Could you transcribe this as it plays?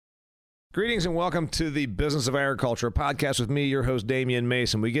Greetings and welcome to the Business of Agriculture, a podcast with me, your host, Damian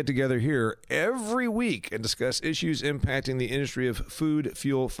Mason. We get together here every week and discuss issues impacting the industry of food,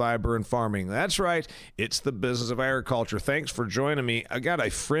 fuel, fiber, and farming. That's right, it's the Business of Agriculture. Thanks for joining me. I got a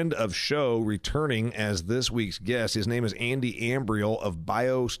friend of show returning as this week's guest. His name is Andy Ambriole of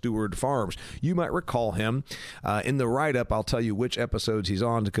BioSteward Farms. You might recall him. In the write-up, I'll tell you which episodes he's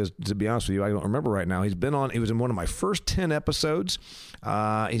on because, to be honest with you, I don't remember right now. He was in one of my first 10 episodes.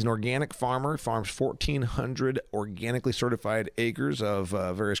 He's an organic farmer, farms 1,400 organically certified acres of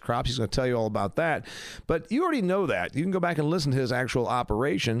various crops. He's going to tell you all about that. But you already know that. You can go back and listen to his actual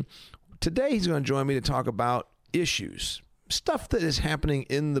operation. Today, he's going to join me to talk about issues, stuff that is happening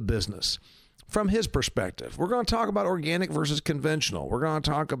in the business. From his perspective, we're going to talk about organic versus conventional. We're going to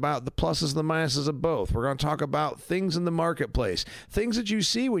talk about the pluses and the minuses of both. We're going to talk about things in the marketplace, things that you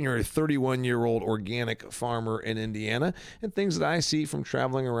see when you're a 31-year-old organic farmer in Indiana, and things that I see from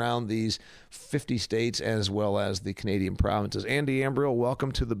traveling around these 50 states as well as the Canadian provinces. Andy Ambriole,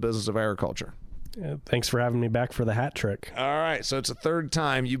 welcome to the Business of Agriculture. Thanks for having me back for the hat trick. All right, so it's the third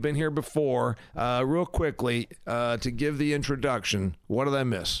time. You've been here before. Real quickly, to give the introduction, what did I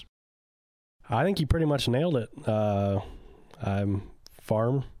miss? I think you pretty much nailed it. I'm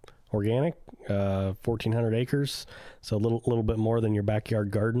farm organic, 1,400 acres, so a little bit more than your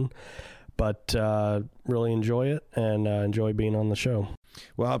backyard garden, but really enjoy it and enjoy being on the show.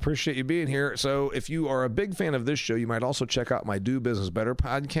 Well, I appreciate you being here. So if you are a big fan of this show, you might also check out my Do Business Better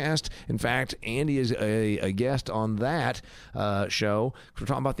podcast. In fact, Andy is a guest on that show. We're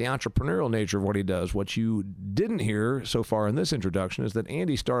talking about the entrepreneurial nature of what he does. What you didn't hear so far in this introduction is that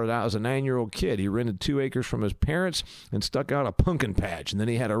Andy started out as a 9-year-old kid. He rented 2 acres from his parents and stuck out a pumpkin patch. And then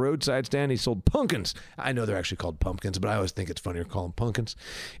he had a roadside stand. He sold pumpkins. I know they're actually called pumpkins, but I always think it's funnier to call them pumpkins.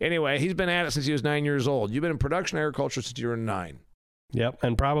 Anyway, he's been at it since he was 9 years old. You've been in production agriculture since you were 9. Yep,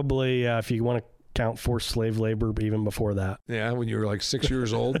 and probably if you want to count forced slave labor, even before that. Yeah, when you were like 6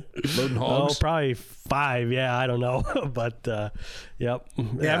 years old, loading hogs? Oh, probably 5, yeah, I don't know. But, yep,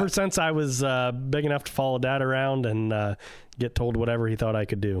 yeah. Ever since I was big enough to follow Dad around and get told whatever he thought I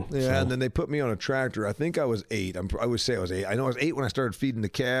could do. Yeah, so. And then they put me on a tractor. I think I was 8. I would say I was 8. I know I was 8 when I started feeding the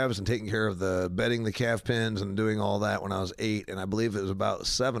calves and taking care of bedding the calf pens and doing all that when I was 8. And I believe it was about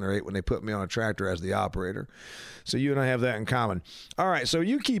 7 or 8 when they put me on a tractor as the operator. So you and I have that in common. All right, so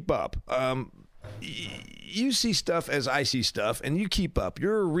you keep up. You see stuff as I see stuff, and you keep up.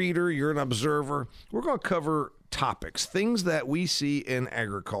 You're a reader. You're an observer. We're going to cover topics, things that we see in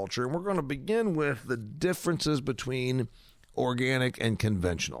agriculture, and we're going to begin with the differences between organic and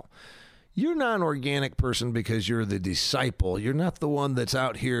conventional. You're not an organic person because you're the disciple. You're not the one that's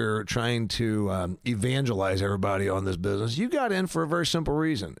out here trying to evangelize everybody on this business. You got in for a very simple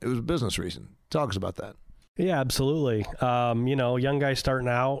reason. It was a business reason. Talk us about that. Yeah, absolutely. Young guy starting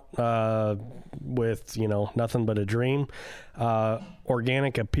out with, nothing but a dream.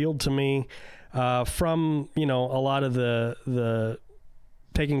 Organic appealed to me from, a lot of the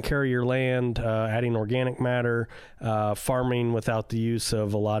taking care of your land, adding organic matter, farming without the use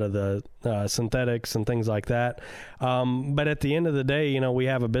of a lot of the synthetics and things like that. But at the end of the day, we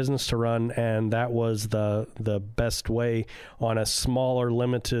have a business to run, and that was the best way on a smaller,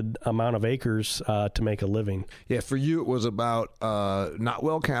 limited amount of acres to make a living. Yeah, for you, it was about not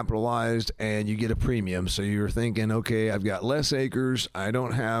well capitalized, and you get a premium. So you're thinking, okay, I've got less acres. I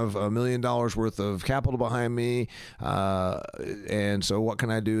don't have $1 million worth of capital behind me. And so what can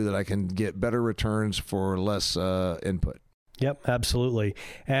I do that I can get better returns for less input? Yep, absolutely.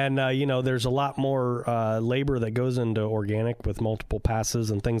 And, there's a lot more labor that goes into organic with multiple passes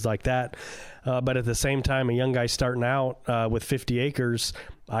and things like that. But at the same time, a young guy starting out with 50 acres,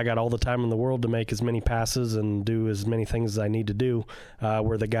 I got all the time in the world to make as many passes and do as many things as I need to do,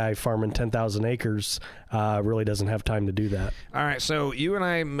 where the guy farming 10,000 acres really doesn't have time to do that. All right, so you and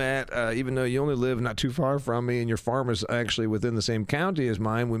I met, even though you only live not too far from me and your farm is actually within the same county as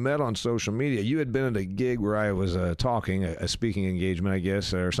mine, we met on social media. You had been at a gig where I was talking, a speaking engagement, I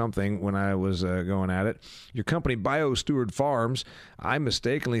guess, or something when I was going at it. Your company, BioSteward Farms, I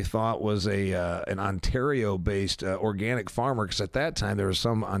mistakenly thought was an Ontario-based organic farmer, because at that time there was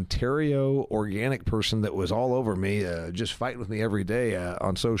some Ontario organic person that was all over me, just fighting with me every day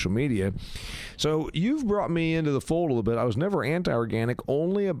on social media. So you've brought me into the fold a little bit. I was never anti-organic,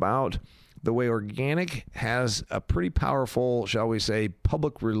 only about the way organic has a pretty powerful, shall we say,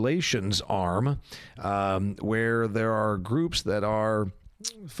 public relations arm, where there are groups that are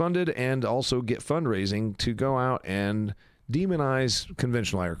funded and also get fundraising to go out and demonize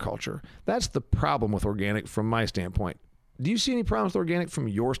conventional agriculture. That's the problem with organic from my standpoint. Do you see any problems with organic from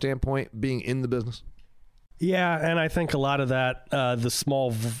your standpoint, being in the business? Yeah, and I think a lot of that, the small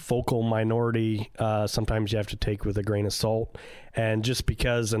vocal minority, sometimes you have to take with a grain of salt. And just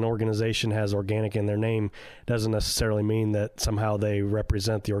because an organization has organic in their name doesn't necessarily mean that somehow they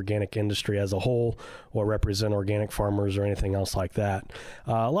represent the organic industry as a whole or represent organic farmers or anything else like that.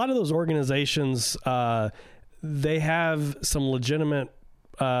 A lot of those organizations, they have some legitimate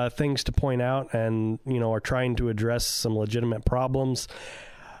things to point out and, are trying to address some legitimate problems.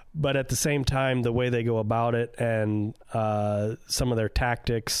 But at the same time, the way they go about it and some of their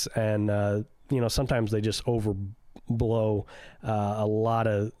tactics and, sometimes they just overblow a lot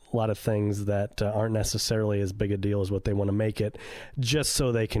of things that aren't necessarily as big a deal as what they want to make it, just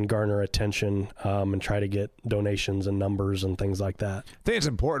so they can garner attention and try to get donations and numbers and things like that. I think it's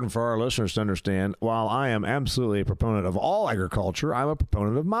important for our listeners to understand, while I am absolutely a proponent of all agriculture, I'm a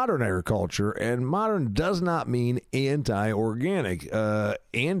proponent of modern agriculture, and modern does not mean anti-organic.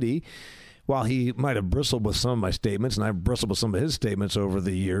 Andy, while he might have bristled with some of my statements, and I've bristled with some of his statements over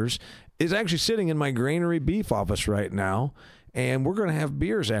the years, is actually sitting in my Granary Beef Office right now, and we're going to have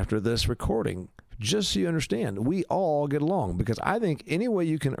beers after this recording, just so you understand. We all get along, because I think any way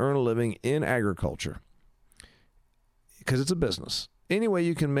you can earn a living in agriculture, because it's a business, any way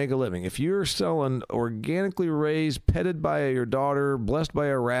you can make a living. If you're selling organically raised, petted by your daughter, blessed by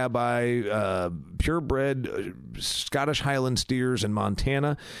a rabbi, purebred Scottish Highland steers in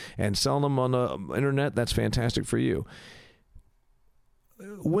Montana, and selling them on the internet, that's fantastic for you.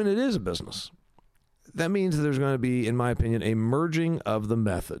 When it is a business, that means that there's going to be, in my opinion, a merging of the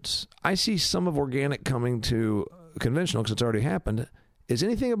methods. I see some of organic coming to conventional because it's already happened. Is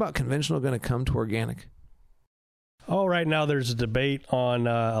anything about conventional going to come to organic? Oh, right now there's a debate on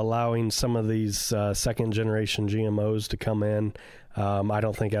allowing some of these second-generation GMOs to come in. I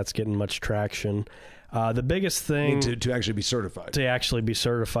don't think that's getting much traction. The biggest thing... To actually be certified. To actually be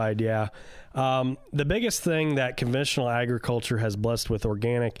certified, yeah. The biggest thing that conventional agriculture has blessed with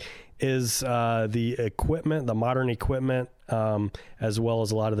organic is the equipment, the modern equipment, as well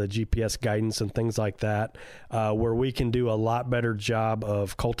as a lot of the GPS guidance and things like that, where we can do a lot better job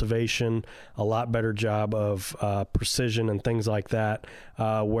of cultivation, a lot better job of precision and things like that,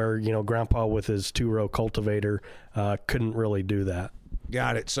 where, Grandpa with his 2-row cultivator couldn't really do that.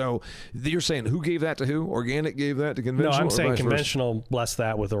 Got it. So you're saying who gave that to who? Organic gave that to conventional? No, I'm saying conventional blessed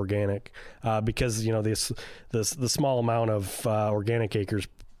that with organic because, the small amount of organic acres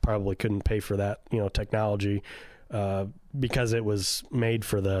probably couldn't pay for that, technology because it was made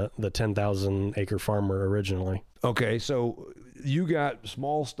for the 10,000 acre farmer originally. Okay. So you got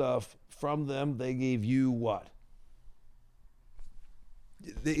small stuff from them. They gave you what?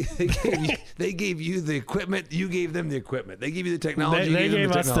 They gave you the equipment. You gave them the equipment. They gave you the technology. They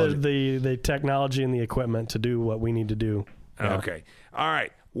gave us the technology and the equipment to do what we need to do. Yeah. Okay. All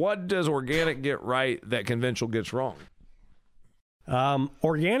right. What does organic get right that conventional gets wrong?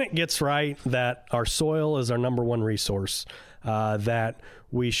 Organic gets right that our soil is our number one resource, that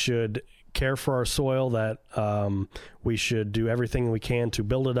we should care for our soil, that we should do everything we can to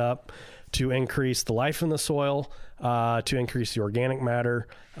build it up, to increase the life in the soil, to increase the organic matter,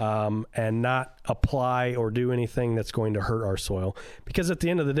 and not apply or do anything that's going to hurt our soil. Because at the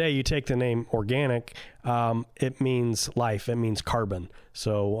end of the day, you take the name organic, it means life, it means carbon.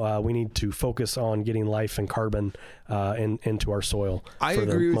 So we need to focus on getting life and carbon into our soil. I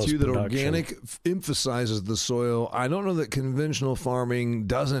agree with you that organic emphasizes the soil. I don't know that conventional farming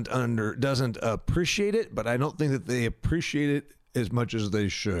doesn't appreciate it, but I don't think that they appreciate it as much as they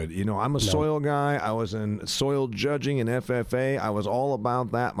should. I'm a soil guy. I was in soil judging and FFA. I was all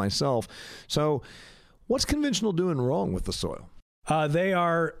about that myself. So what's conventional doing wrong with the soil? They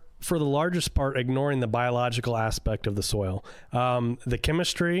are, for the largest part, ignoring the biological aspect of the soil. The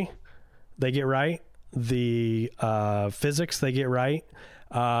chemistry, they get right. The physics, they get right.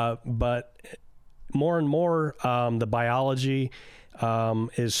 But more and more, the biology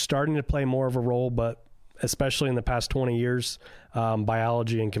is starting to play more of a role, but especially in the past 20 years,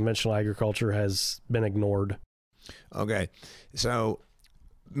 biology and conventional agriculture has been ignored. Okay. So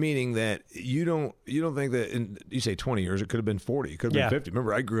meaning that you don't think that you say 20 years, it could have been 40, it could have been 50.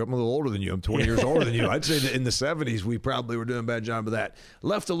 Remember, I grew up, I'm a little older than you. I'm 20 years older than you. I'd say that in the 70s, we probably were doing a bad job of that.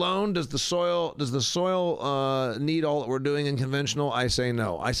 Left alone, does the soil need all that we're doing in conventional? I say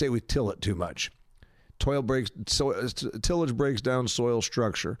no. I say we till it too much. Tillage breaks down soil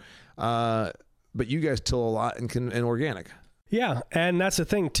structure. But you guys till a lot in organic. Yeah, and that's the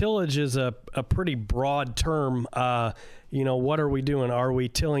thing. Tillage is a pretty broad term. What are we doing? Are we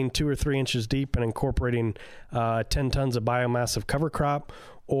tilling 2 or 3 inches deep and incorporating 10 tons of biomass of cover crop?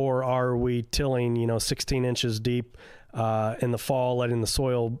 Or are we tilling, 16 inches deep in the fall, letting the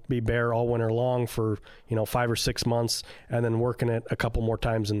soil be bare all winter long for, 5 or 6 months, and then working it a couple more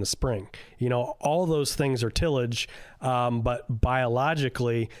times in the spring. All those things are tillage, but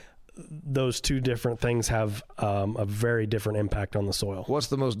biologically, those two different things have a very different impact on the soil. What's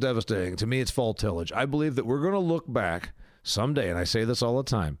the most devastating? To me, it's fall tillage. I believe that we're going to look back someday, and I say this all the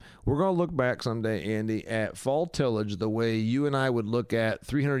time, we're going to look back someday, Andy, at fall tillage the way you and I would look at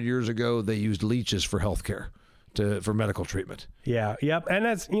 300 years ago they used leeches for healthcare, for medical treatment. Yeah, yep. And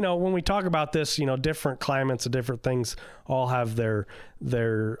that's, when we talk about this, different climates and different things all have their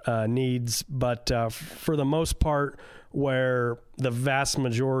needs. But for the most part, where the vast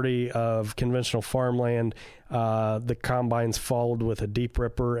majority of conventional farmland, the combines followed with a deep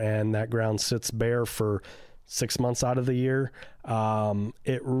ripper and that ground sits bare for 6 months out of the year,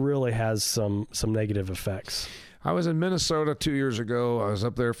 it really has some negative effects. I was in Minnesota 2 years ago. I was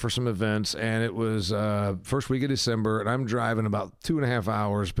up there for some events, and it was first week of December, and I'm driving about 2.5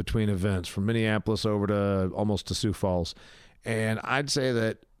 hours between events from Minneapolis over to almost to Sioux Falls. And I'd say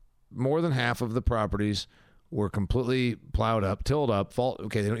that more than half of the properties were completely plowed up, tilled up.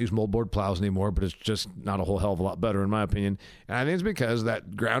 Okay, they don't use moldboard plows anymore, but it's just not a whole hell of a lot better in my opinion. And I think it's because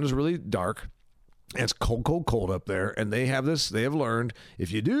that ground is really dark. And it's cold up there, and they have learned,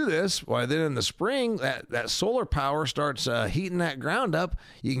 if you do this, why then in the spring, that solar power starts heating that ground up.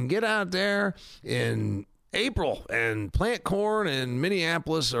 You can get out there in April and plant corn in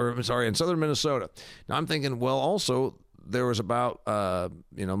in southern Minnesota. Now I'm thinking, well, also there was about,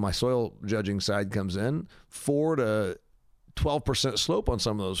 my soil judging side comes in, 4 to 12% slope on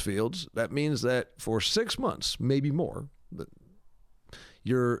some of those fields. That means that for 6 months, maybe more,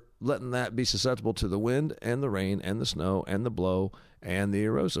 you're letting that be susceptible to the wind and the rain and the snow and the blow and the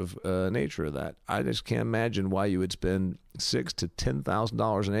erosive nature of that. I just can't imagine why you would spend $6,000 to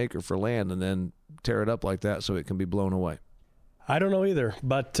 $10,000 an acre for land and then tear it up like that so it can be blown away. I don't know either,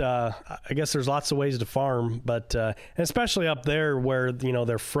 but I guess there's lots of ways to farm, but especially up there where,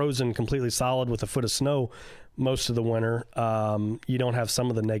 they're frozen completely solid with a foot of snow most of the winter, you don't have some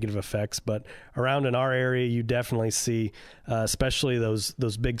of the negative effects, but around in our area, you definitely see, especially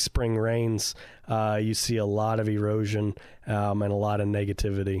those big spring rains, you see a lot of erosion and a lot of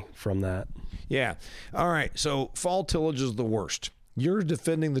negativity from that. Yeah. All right. So fall tillage is the worst. You're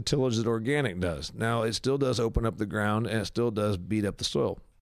defending the tillage that organic does. Now, it still does open up the ground, and it still does beat up the soil.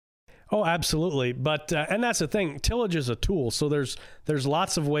 Oh, absolutely. But, and that's the thing, tillage is a tool. So there's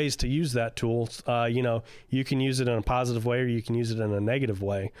lots of ways to use that tool. You can use it in a positive way or you can use it in a negative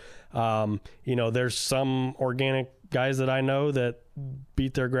way. There's some organic guys that I know that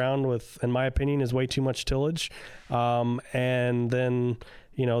beat their ground with, in my opinion, is way too much tillage. And then,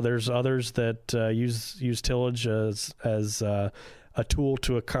 there's others that use tillage as a tool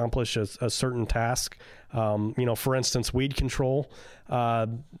to accomplish a certain task. For instance, weed control,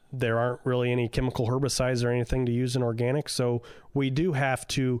 there aren't really any chemical herbicides or anything to use in organic. So we do have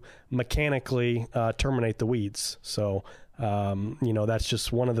to mechanically terminate the weeds. So, that's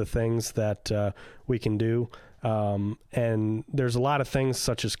just one of the things that we can do. And there's a lot of things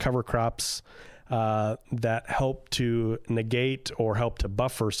such as cover crops that help to negate or help to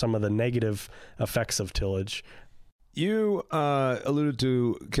buffer some of the negative effects of tillage. You alluded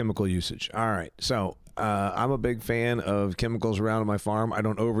to chemical usage. All right. So I'm a big fan of chemicals around my farm. I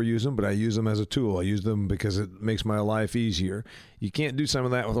don't overuse them, but I use them as a tool. I use them because it makes my life easier. You can't do some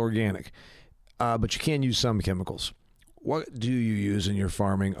of that with organic, but you can use some chemicals. What do you use in your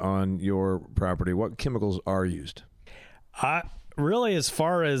farming on your property? What chemicals are used? Really, as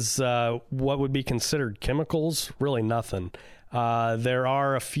far as what would be considered chemicals, really nothing. There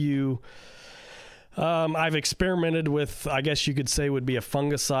are a few... I've experimented with, I guess you could say would be a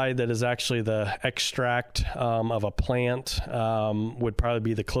fungicide that is actually the extract of a plant, would probably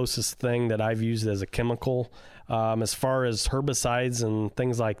be the closest thing that I've used as a chemical. As far as herbicides and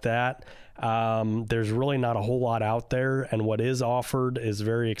things like that, there's really not a whole lot out there, and what is offered is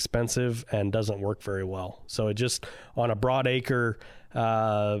very expensive and doesn't work very well. So it just, on a broad acre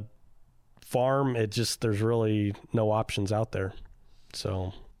farm, there's really no options out there.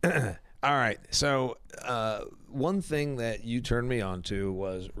 So... All right. So one thing that you turned me on to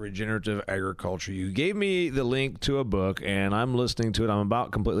was regenerative agriculture. You gave me the link to a book, and I'm listening to it. I'm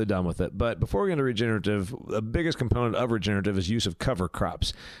about completely done with it. But before we get into regenerative, the biggest component of regenerative is use of cover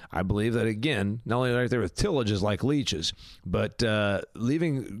crops. I believe that, again, not only right there with tillage is like leeches, but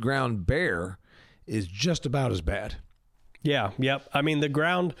leaving ground bare is just about as bad. Yeah. Yep. I mean, the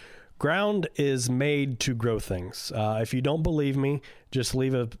ground is made to grow things. If you don't believe me, just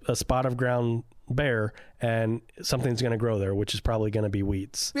leave a spot of ground bare, and something's going to grow there, which is probably going to be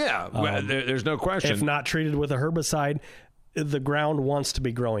weeds. Yeah, there's no question. If not treated with a herbicide, the ground wants to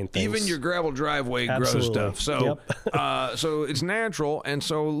be growing things. Even your gravel driveway grows stuff. So, so it's natural. And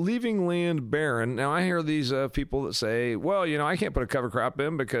so leaving land barren. Now I hear these people that say, well, I can't put a cover crop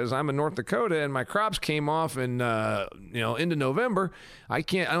in because I'm in North Dakota and my crops came off in, into November. I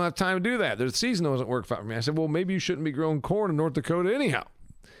don't have time to do that. The season doesn't work for me. I said, well, maybe you shouldn't be growing corn in North Dakota anyhow.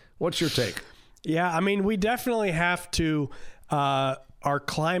 What's your take? Yeah, I mean, we definitely have to, our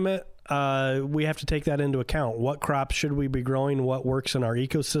climate, we have to take that into account. What crops should we be growing? What works in our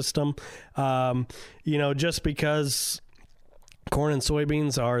ecosystem? Just because corn and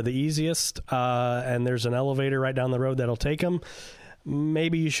soybeans are the easiest, and there's an elevator right down the road that'll take them,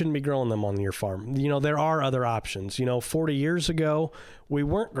 maybe you shouldn't be growing them on your farm. There are other options. 40 years ago, we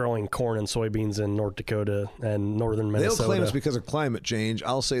weren't growing corn and soybeans in North Dakota and northern Minnesota. They'll claim it's because of climate change.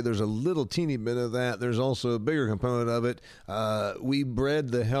 I'll say there's a little teeny bit of that. There's also a bigger component of it. We bred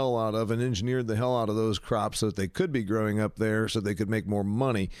the hell out of and engineered the hell out of those crops so that they could be growing up there so they could make more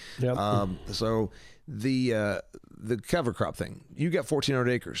money. Yep. So the cover crop thing, you got 1,400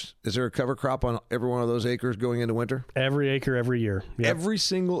 acres. Is there a cover crop on every one of those acres going into winter? Every acre, every year. Yep. Every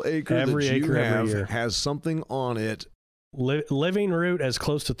single acre that you have has something on it. Living root as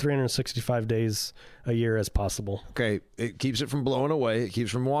close to 365 days a year as possible. Okay. It keeps it from blowing away. It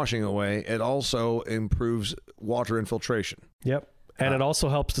keeps from washing away. It also improves water infiltration. Yep. And it also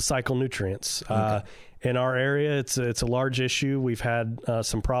helps to cycle nutrients. Okay. In our area, it's a large issue. We've had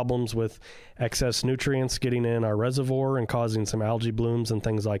some problems with excess nutrients getting in our reservoir and causing some algae blooms and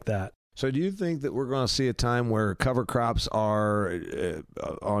things like that. So do you think that we're going to see a time where cover crops are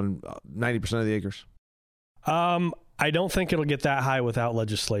on 90% of the acres? I don't think it'll get that high without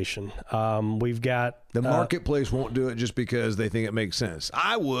legislation. We've got... The marketplace won't do it just because they think it makes sense.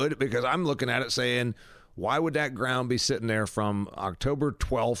 I would, because I'm looking at it saying, why would that ground be sitting there from October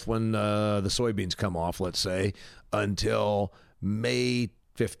 12th when the soybeans come off, let's say, until May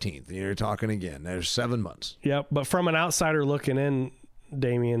 15th? And you're talking again, there's 7 months. Yep, but from an outsider looking in,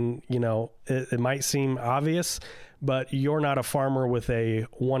 Damien, it might seem obvious, but you're not a farmer with a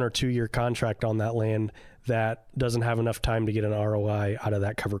 1 or 2 year contract on that land that doesn't have enough time to get an ROI out of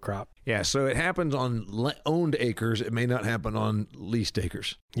that cover crop. Yeah, so it happens on owned acres. It may not happen on leased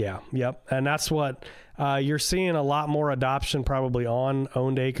acres. Yeah, yep. And that's what you're seeing, a lot more adoption probably on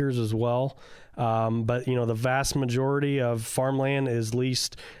owned acres as well. But, the vast majority of farmland is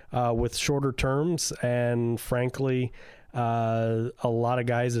leased with shorter terms. And frankly, a lot of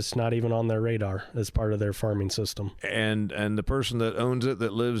guys, it's not even on their radar as part of their farming system. And the person that owns it,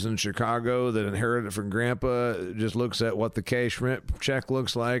 that lives in Chicago, that inherited it from grandpa, just looks at what the cash rent check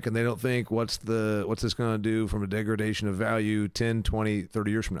looks like, and they don't think what's this going to do from a degradation of value 10, 20,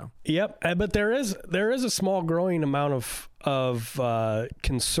 30 years from now. Yep. But there is a small growing amount of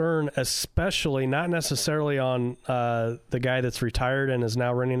concern, especially not necessarily on the guy that's retired and is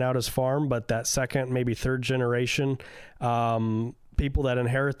now renting out his farm, but that second, maybe third generation people that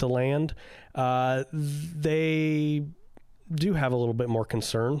inherit the land. They do have a little bit more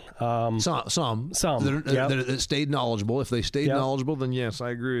concern. Some that stayed knowledgeable. If they stayed knowledgeable, then yes,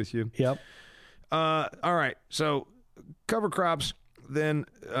 I agree with you. Yep. All right. So cover crops. Then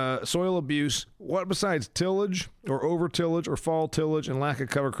soil abuse. What besides tillage or over tillage or fall tillage and lack of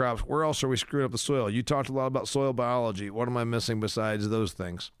cover crops, where else are we screwing up the soil? You talked a lot about soil biology. What am I missing besides those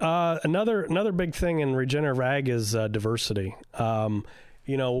things? Another big thing in regenerative ag is diversity.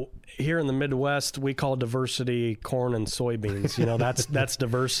 Here in the Midwest, we call diversity corn and soybeans. That's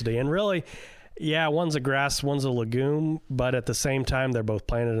diversity. And really, yeah, one's a grass, one's a legume, but at the same time, they're both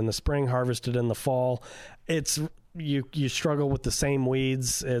planted in the spring, harvested in the fall. You struggle with the same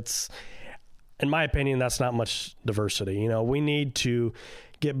weeds. It's, in my opinion, that's not much diversity. We need to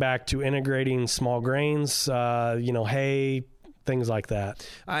get back to integrating small grains, hay, things like that.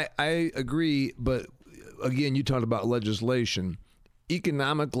 I agree, but again, you talked about legislation.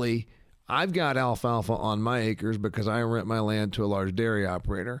 Economically, I've got alfalfa on my acres because I rent my land to a large dairy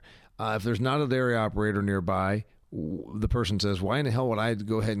operator. If there's not a dairy operator nearby, the person says, why in the hell would I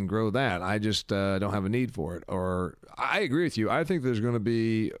go ahead and grow that? I just don't have a need for it. Or I agree with you. I think there's going to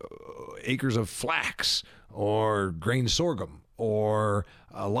be acres of flax or grain sorghum or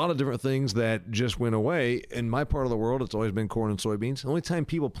a lot of different things that just went away. In my part of the world, it's always been corn and soybeans. The only time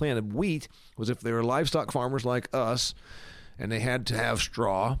people planted wheat was if they were livestock farmers like us and they had to have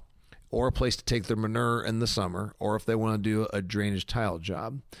straw or a place to take their manure in the summer, or if they want to do a drainage tile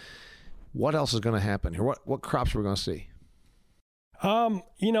job. What else is going to happen here? What crops are we going to see?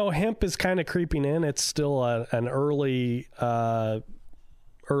 Hemp is kind of creeping in. It's still an early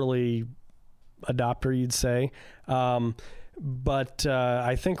adopter, you'd say. But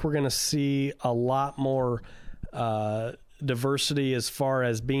I think we're going to see a lot more diversity as far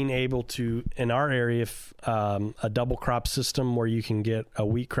as being able to, in our area, a double crop system where you can get a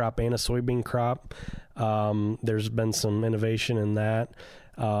wheat crop and a soybean crop. There's been some innovation in that.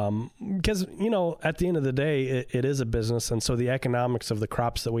 Because, at the end of the day, it is a business. And so the economics of the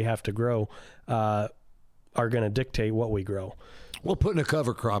crops that we have to grow are going to dictate what we grow. Well, putting a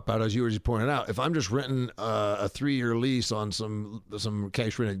cover crop out, as you were just pointing out, if I'm just renting a 3-year lease on some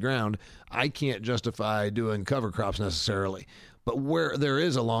cash rented ground, I can't justify doing cover crops necessarily. But where there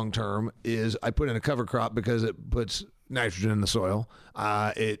is a long term is I put in a cover crop because it puts nitrogen in the soil.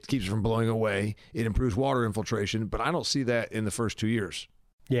 It keeps it from blowing away. It improves water infiltration. But I don't see that in the first 2 years.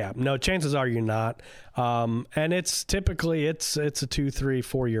 Yeah, no, chances are you're not. And it's typically it's a 2, 3,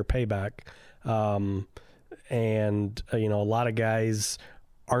 4 year payback. And, a lot of guys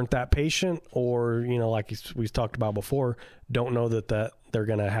aren't that patient or, like we've talked about before, don't know that they're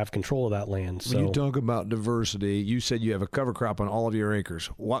going to have control of that land. So when you talk about diversity, you said you have a cover crop on all of your acres.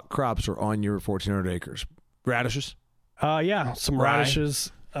 What crops are on your 1,400 acres? Radishes? Yeah, some rye.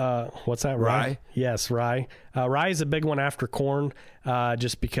 Radishes. What's that? Rye? Yes, rye. Rye is a big one after corn,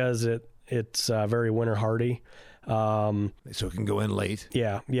 just because it's very winter hardy. So it can go in late.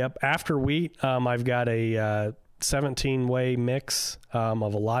 Yeah. Yep. After wheat, I've got a 17-way mix of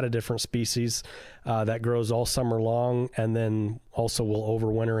a lot of different species that grows all summer long, and then also will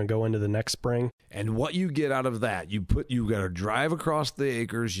overwinter and go into the next spring. And what you get out of that, you got to drive across the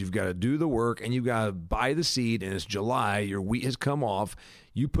acres, you've got to do the work, and you've got to buy the seed, and it's July, your wheat has come off.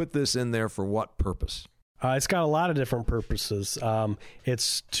 You put this in there for what purpose? It's got a lot of different purposes.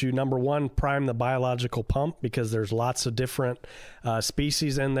 It's to, number one, prime the biological pump, because there's lots of different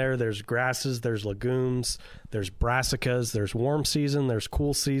species in there. There's grasses, there's legumes, there's brassicas, there's warm season, there's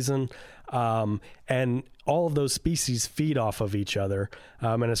cool season. And all of those species feed off of each other.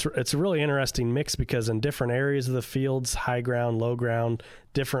 And it's a really interesting mix, because in different areas of the fields, high ground, low ground,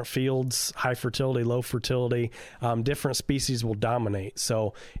 different fields, high fertility, low fertility, different species will dominate.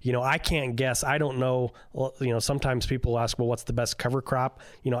 So, I can't guess. I don't know. Sometimes people ask, well, what's the best cover crop?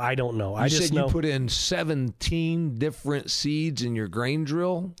 I don't know. I just know. You put in 17 different seeds in your grain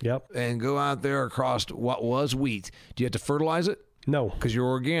drill. Yep. And go out there across what was wheat. Do you have to fertilize it? No, because you're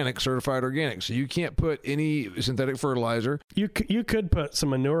organic, certified organic, so you can't put any synthetic fertilizer. You could put some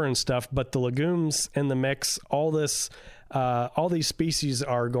manure and stuff, but the legumes in the mix, all these species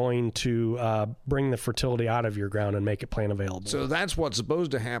are going to bring the fertility out of your ground and make it plant available. So that's what's supposed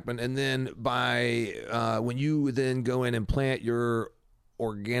to happen, and then when you then go in and plant your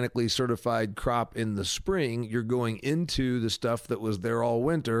organically certified crop in the spring, you're going into the stuff that was there all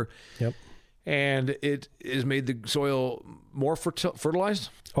winter. Yep. And it has made the soil more fertilized?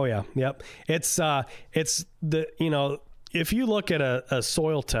 Oh, yeah. Yep. It's if you look at a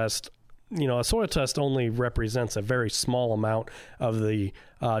soil test, a soil test only represents a very small amount of the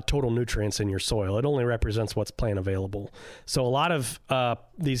total nutrients in your soil. It only represents what's plant available. So a lot of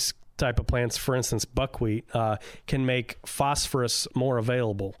these type of plants, for instance, buckwheat, can make phosphorus more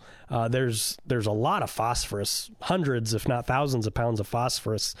available. There's a lot of phosphorus, hundreds, if not thousands of pounds of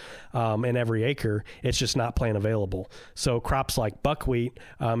phosphorus in every acre. It's just not plant available. So crops like buckwheat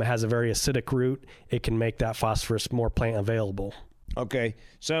has a very acidic root. It can make that phosphorus more plant available. Okay,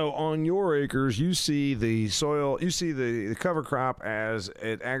 so on your acres, you see the soil, you see the cover crop as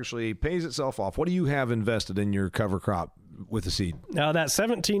it actually pays itself off. What do you have invested in your cover crop with the seed? Now, that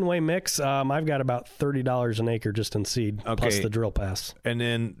 17-way mix, I've got about $30 an acre just in seed, plus the drill pass. And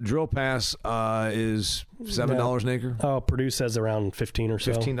then drill pass is $7 an acre? Oh, Purdue says around $15 or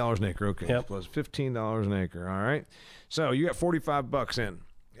so. $15 an acre, okay. Yep. Plus $15 an acre, all right. So you got $45 in.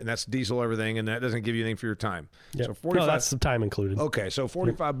 And that's diesel, everything, and that doesn't give you anything for your time. Yep. So 45. No, that's the time included. Okay, so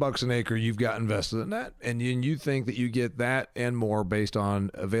 $45 an acre you've got invested in that, and you think that you get that and more based on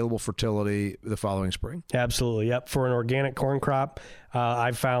available fertility the following spring? Absolutely, yep. For an organic corn crop,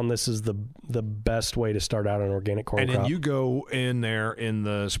 I've found this is the best way to start out an organic corn crop. And then you go in there in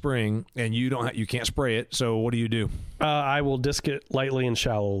the spring, and you can't spray it. So what do? I will disc it lightly and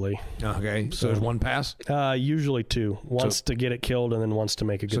shallowly. Okay, so there's one pass? Usually two. Once to get it killed, and then once to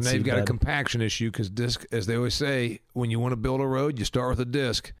make a good seed bed. So now you've got a compaction issue, because disc, as they always say, when you want to build a road, you start with a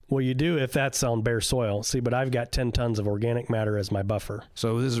disc. Well, you do if that's on bare soil. See, but I've got 10 tons of organic matter as my buffer.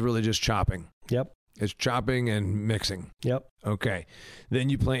 So this is really just chopping. Yep. It's chopping and mixing. Yep. Okay. Then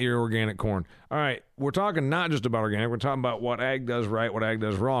you plant your organic corn. All right. We're talking not just about organic. We're talking about what ag does right, what ag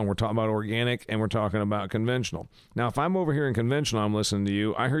does wrong. We're talking about organic, and we're talking about conventional. Now, if I'm over here in conventional, I'm listening to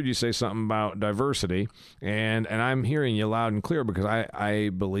you. I heard you say something about diversity, and I'm hearing you loud and clear because I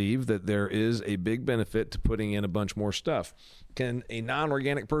believe that there is a big benefit to putting in a bunch more stuff. Can a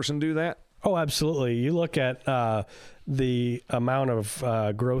non-organic person do that? Oh, absolutely. You look at the amount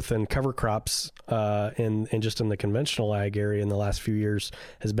of growth in cover crops in just in the conventional ag area in the last few years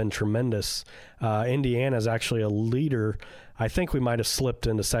has been tremendous. Indiana is actually a leader. I think we might have slipped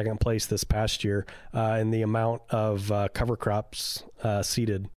into second place this past year in the amount of cover crops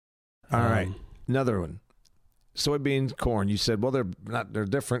seeded. All right. Another one. Soybeans, corn. You said, well, they're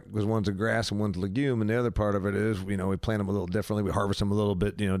different because one's a grass and one's legume, and the other part of it is, we plant them a little differently, we harvest them a little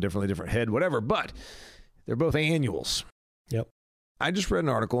bit, differently, different head, whatever. But they're both annuals. Yep. I just read an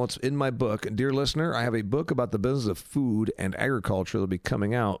article. It's in my book. And dear listener, I have a book about the business of food and agriculture that'll be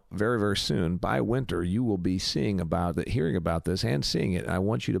coming out very, very soon. By winter, you will be hearing about this and seeing it. And I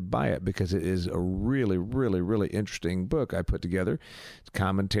want you to buy it because it is a really, really, really interesting book I put together. It's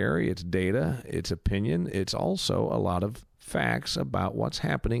commentary, it's data, it's opinion. It's also a lot of facts about what's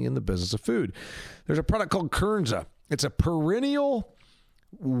happening in the business of food. There's a product called Kernza. It's a perennial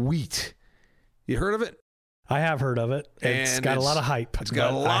wheat. You heard of it? I have heard of it. It's got a lot of hype. It's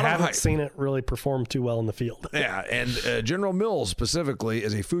got a lot of hype. I haven't seen it really perform too well in the field. Yeah, and General Mills specifically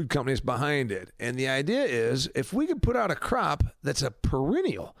is a food company that's behind it. And the idea is if we could put out a crop that's a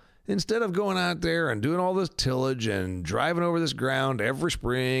perennial, instead of going out there and doing all this tillage and driving over this ground every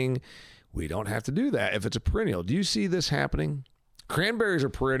spring, we don't have to do that if it's a perennial. Do you see this happening? Cranberries are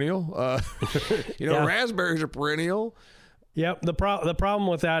perennial. Raspberries are perennial. Yep. The problem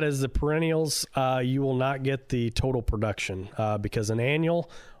with that is the perennials, you will not get the total production because an annual,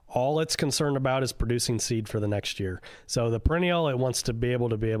 all it's concerned about is producing seed for the next year. So the perennial, it wants to be able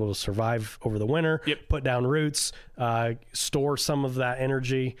to survive over the winter, put down roots, store some of that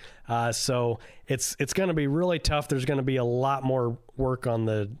energy. So it's going to be really tough. There's going to be a lot more work on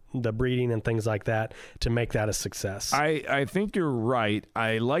the breeding and things like that to make that a success. I think you're right.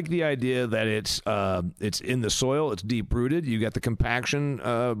 I like the idea that it's in the soil. It's deep rooted. You got the compaction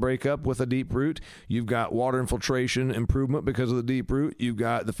breakup with a deep root. You've got water infiltration improvement because of the deep root. You've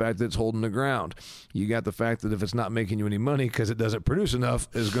got the fact that it's holding the ground. You got the fact that if it's not making you any money because it doesn't produce enough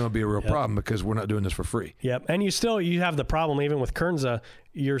is going to be a real problem because we're not doing this for free. Yep. And you have the problem even with Kernza.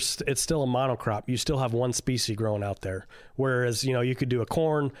 It's still a monocrop. You still have one species growing out there. Whereas, you could do a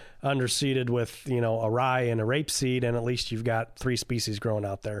corn underseeded with, a rye and a rapeseed, and at least you've got 3 species growing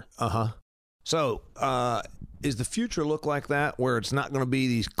out there. Uh-huh. So, is the future look like that, where it's not going to be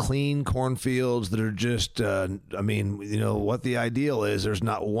these clean cornfields that are just, what the ideal is, there's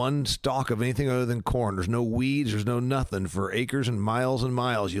not one stalk of anything other than corn. There's no weeds. There's no nothing for acres and miles and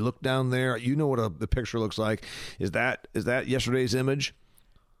miles. You look down there, you know what the picture looks like. Is that yesterday's image?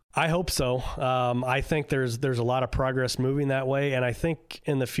 I hope so. I think there's a lot of progress moving that way, and I think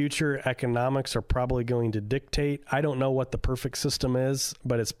in the future economics are probably going to dictate. I don't know what the perfect system is,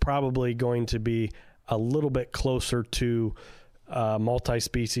 but it's probably going to be a little bit closer to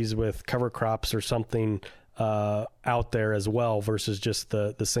multi-species with cover crops or something out there as well versus just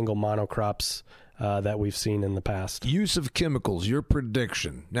the single monocrops that we've seen in the past. Use of chemicals, your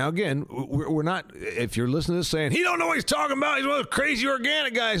prediction. Now, again, we're not, if you're listening to this saying, he don't know what he's talking about, he's one of those crazy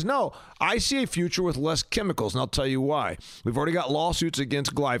organic guys. No, I see a future with less chemicals, and I'll tell you why. We've already got lawsuits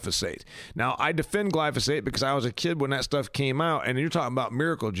against glyphosate. Now, I defend glyphosate because I was a kid when that stuff came out, and you're talking about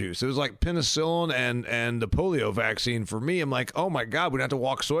miracle juice. It was like penicillin and the polio vaccine for me. I'm like, oh my God, we don't have to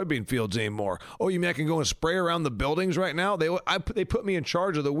walk soybean fields anymore. Oh, you mean I can go and spray around the buildings right now? They put me in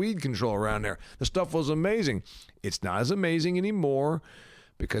charge of the weed control around there. The stuff was amazing. It's not as amazing anymore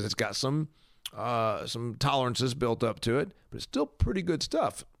because it's got some tolerances built up to it, but it's still pretty good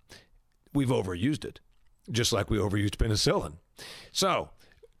stuff. We've overused it, just like we overused penicillin. So,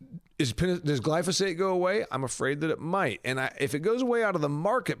 does glyphosate go away? I'm afraid that it might. And if it goes away out of the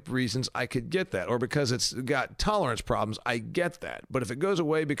market reasons, I could get that. Or because it's got tolerance problems, I get that. But if it goes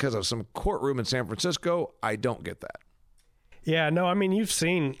away because of some courtroom in San Francisco, I don't get that. Yeah, no, I mean, you've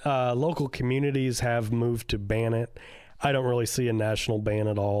seen local communities have moved to ban it. I don't really see a national ban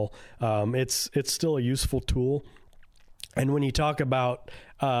at all. It's still a useful tool. And when you talk about,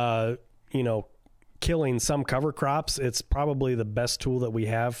 killing some cover crops, it's probably the best tool that we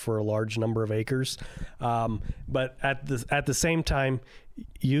have for a large number of acres. But at the same time,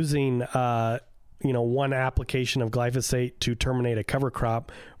 using one application of glyphosate to terminate a cover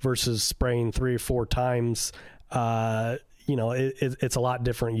crop versus spraying 3 or 4 times, it's a lot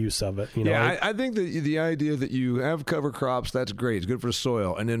different use of it. I think that the idea that you have cover crops, that's great. It's good for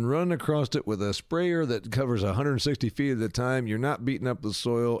soil. And then run across it with a sprayer that covers 160 feet at a time. You're not beating up the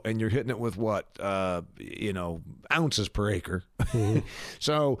soil, and you're hitting it with ounces per acre. Mm-hmm.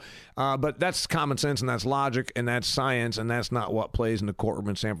 So, but that's common sense, and that's logic, and that's science, and that's not what plays in the courtroom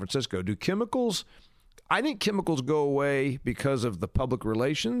in San Francisco. Do chemicals... I think chemicals go away because of the public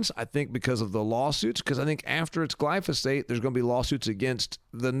relations. I think because of the lawsuits, because I think after it's glyphosate, there's going to be lawsuits against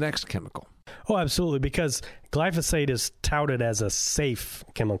the next chemical. Oh, absolutely, because glyphosate is touted as a safe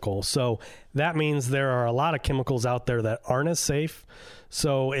chemical. So that means there are a lot of chemicals out there that aren't as safe.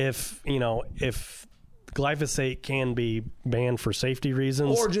 So if glyphosate can be banned for safety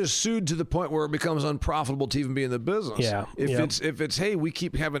reasons, or just sued to the point where it becomes unprofitable to even be in the business. Yeah. If it's hey, we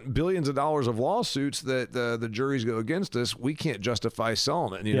keep having billions of dollars of lawsuits that the juries go against us, we can't justify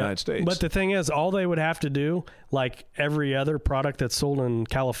selling it in the United States. But the thing is, all they would have to do, like every other product that's sold in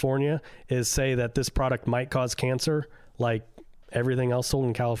California, is say that this product might cause cancer, like everything else sold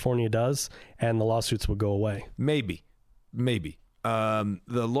in California does, and the lawsuits would go away. Maybe.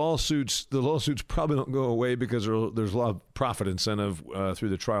 The lawsuits probably don't go away because there's a lot of profit incentive through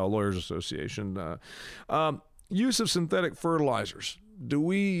the Trial Lawyers Association. Use of synthetic fertilizers. Do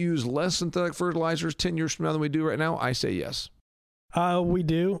we use less synthetic fertilizers 10 years from now than we do right now? I say yes. We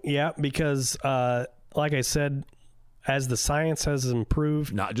do, yeah, because like I said, as the science has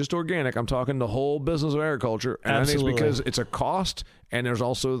improved. Not just organic, I'm talking the whole business of agriculture. And Absolutely. I think it's because it's a cost, and there's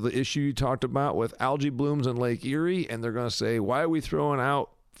also the issue you talked about with algae blooms in Lake Erie, and they're going to say, why are we throwing out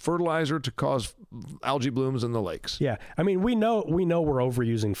fertilizer to cause algae blooms in the lakes? Yeah, I mean, we know we're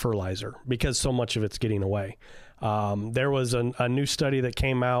overusing fertilizer because so much of it's getting away. There was a new study that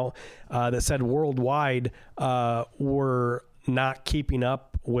came out that said worldwide we're not keeping up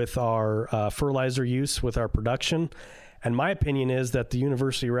with our fertilizer use, with our production. And my opinion is that the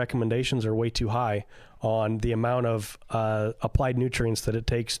university recommendations are way too high on the amount of applied nutrients that it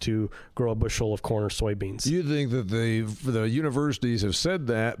takes to grow a bushel of corn or soybeans. You think that the universities have said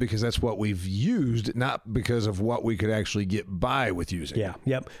that because that's what we've used, not because of what we could actually get by with using. Yeah,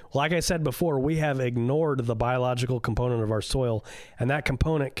 yep. Like I said before, we have ignored the biological component of our soil, and that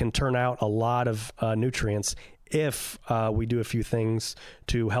component can turn out a lot of nutrients if we do a few things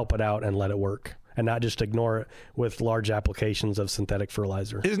to help it out and let it work, and not just ignore it with large applications of synthetic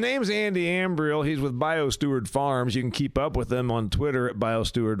fertilizer. His name's Andy Ambriole. He's with BioSteward Farms. You can keep up with him on Twitter at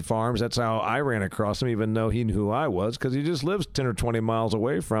BioSteward Farms. That's how I ran across him, even though he knew who I was, because he just lives 10 or 20 miles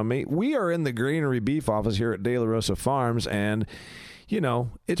away from me. We are in the Granary Beef Office here at De La Rosa Farms, and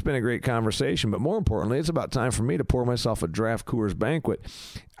it's been a great conversation, but more importantly, it's about time for me to pour myself a draft Coors Banquet.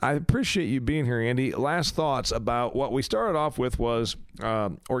 I appreciate you being here, Andy. Last thoughts about what we started off with was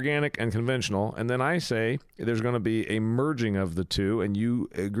organic and conventional, and then I say there's going to be a merging of the two, and you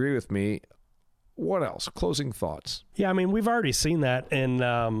agree with me. What else? Closing thoughts. Yeah, I mean, we've already seen that in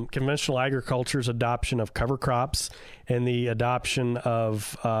conventional agriculture's adoption of cover crops and the adoption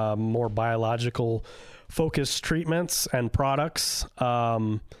of more biological focused treatments and products,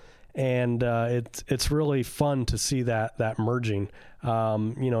 and it's really fun to see that merging.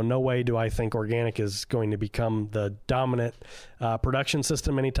 No way do I think organic is going to become the dominant production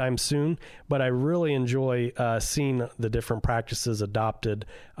system anytime soon, but I really enjoy seeing the different practices adopted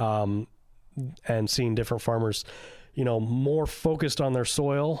and seeing different farmers more focused on their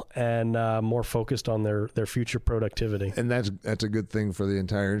soil and more focused on their future productivity. And that's a good thing for the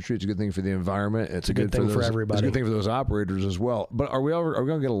entire industry. It's a good thing for the environment. It's a good thing for everybody. It's a good thing for those operators as well. But are we going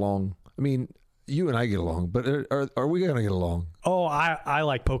to get along? I mean, you and I get along, but are we going to get along? Oh, I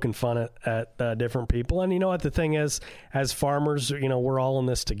like poking fun at different people. And the thing is, as farmers, we're all in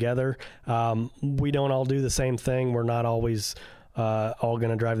this together. We don't all do the same thing. We're not always all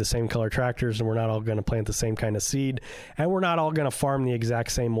going to drive the same color tractors, and we're not all going to plant the same kind of seed, and we're not all going to farm the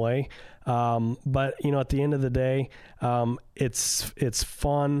exact same way. But at the end of the day, it's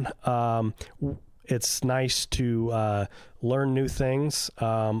fun. It's nice to learn new things.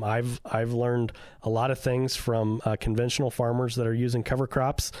 I've learned a lot of things from conventional farmers that are using cover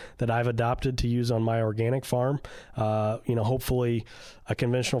crops that I've adopted to use on my organic farm. Hopefully a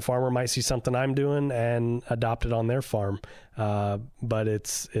conventional farmer might see something I'm doing and adopt it on their farm. But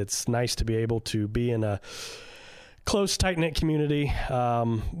it's nice to be able to be in a close, tight-knit community,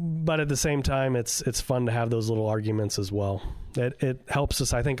 but at the same time, it's fun to have those little arguments as well. It helps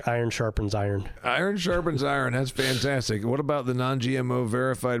us. I think iron sharpens iron. Iron sharpens iron. That's fantastic. What about the Non-GMO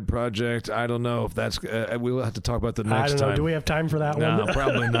Verified Project? I don't know if that's we'll have to talk about the next time. Do we have time for that one? No,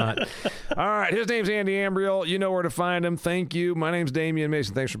 probably not. All right. His name's Andy Ambriole. You know where to find him. Thank you. My name's Damian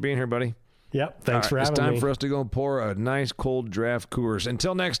Mason. Thanks for being here, buddy. Yep. Thanks for having me. It's time me. for us to go and pour a nice cold draft Coors.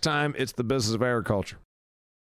 Until next time, it's the business of agriculture.